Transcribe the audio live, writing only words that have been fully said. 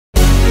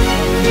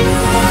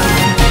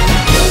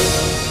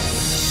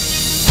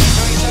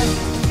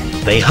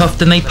They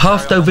huffed and they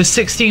puffed over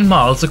 16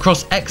 miles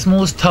across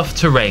Exmoor's tough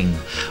terrain.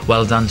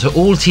 Well done to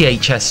all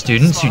THS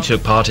students who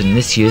took part in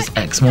this year's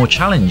Exmoor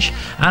Challenge,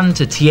 and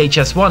to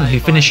THS1 who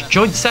finished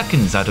joint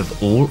seconds out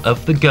of all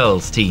of the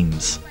girls'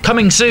 teams.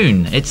 Coming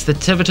soon, it's the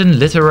Tiverton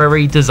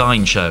Literary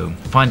Design Show.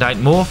 Find out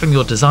more from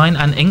your design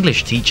and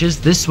English teachers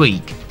this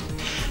week.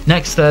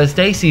 Next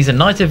Thursday sees a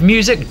night of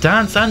music,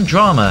 dance and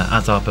drama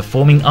as our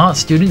performing arts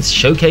students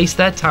showcase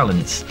their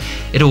talents.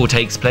 It all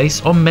takes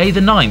place on May the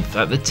 9th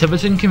at the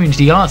Tiverton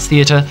Community Arts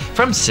Theatre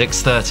from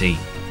 6:30.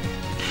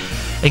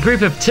 A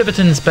group of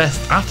Tiverton's best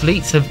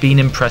athletes have been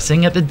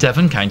impressing at the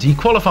Devon County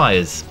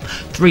qualifiers.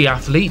 3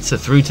 athletes are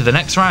through to the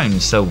next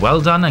round, so well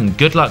done and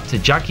good luck to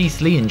Jack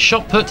Eastley in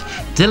shot put,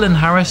 Dylan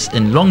Harris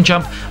in long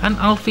jump and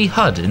Alfie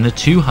Hudd in the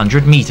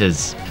 200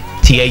 metres.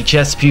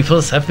 THS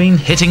pupils have been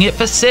hitting it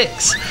for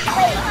 6.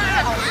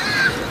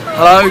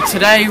 Hello,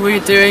 today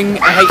we're doing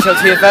a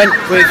HLT event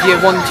with Year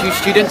 1 and 2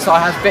 students. I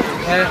have Vic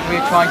here,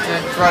 we're trying to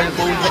throw the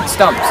ball and hit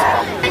stumps.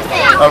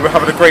 We're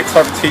having a great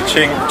time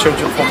teaching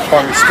children from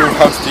primary school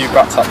how to do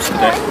bat taps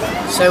today.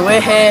 So we're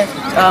here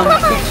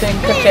teaching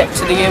cricket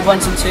to the Year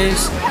 1s and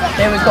 2s.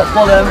 Here we've got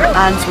Bollum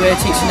and we're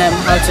teaching them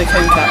how to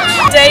cone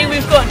catch. Today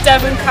we've got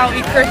Devon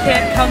County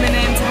Cricket coming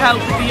in to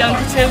help with the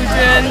younger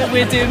children.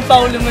 We're doing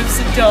bowling with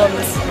St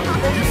John's.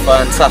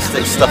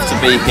 Fantastic stuff to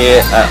be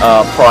here at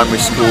our primary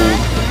school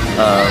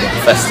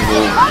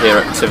festival here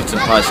at Tiverton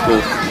High School.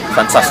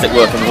 Fantastic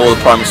working with all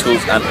the primary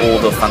schools and all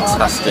the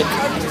fantastic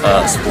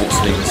sports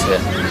leaders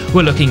here.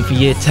 We're looking for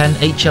Year 10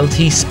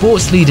 HLT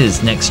sports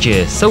leaders next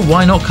year, so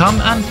why not come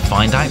and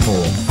find out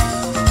more?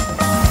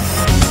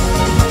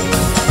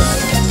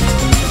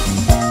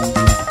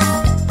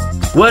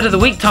 Word of the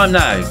week time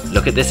now.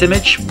 Look at this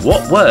image.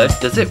 What word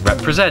does it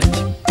represent?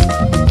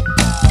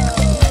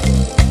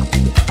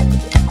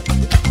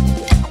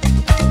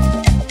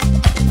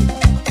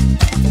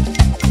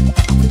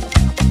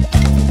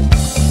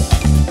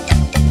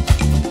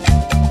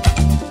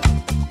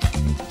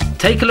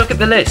 Take a look at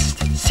the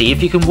list, see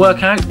if you can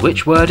work out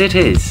which word it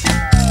is.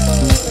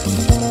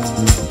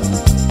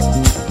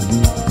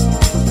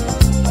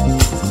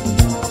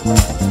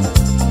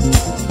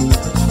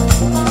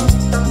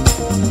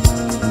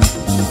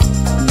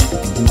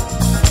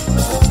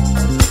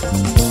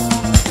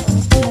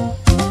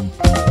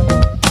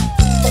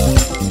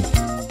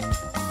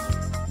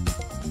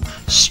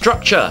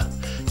 Structure.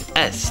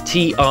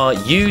 S-T-R-U-C-T-U-R-E.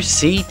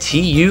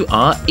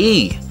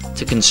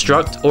 To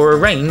construct or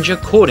arrange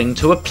according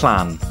to a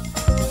plan.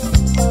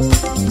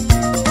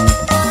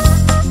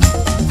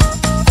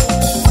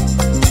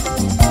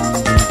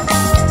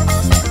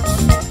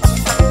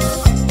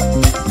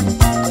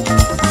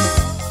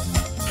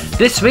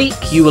 This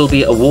week you will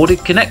be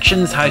awarded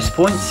Connections House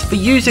points for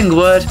using the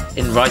word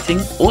in writing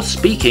or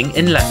speaking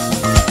in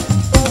lessons.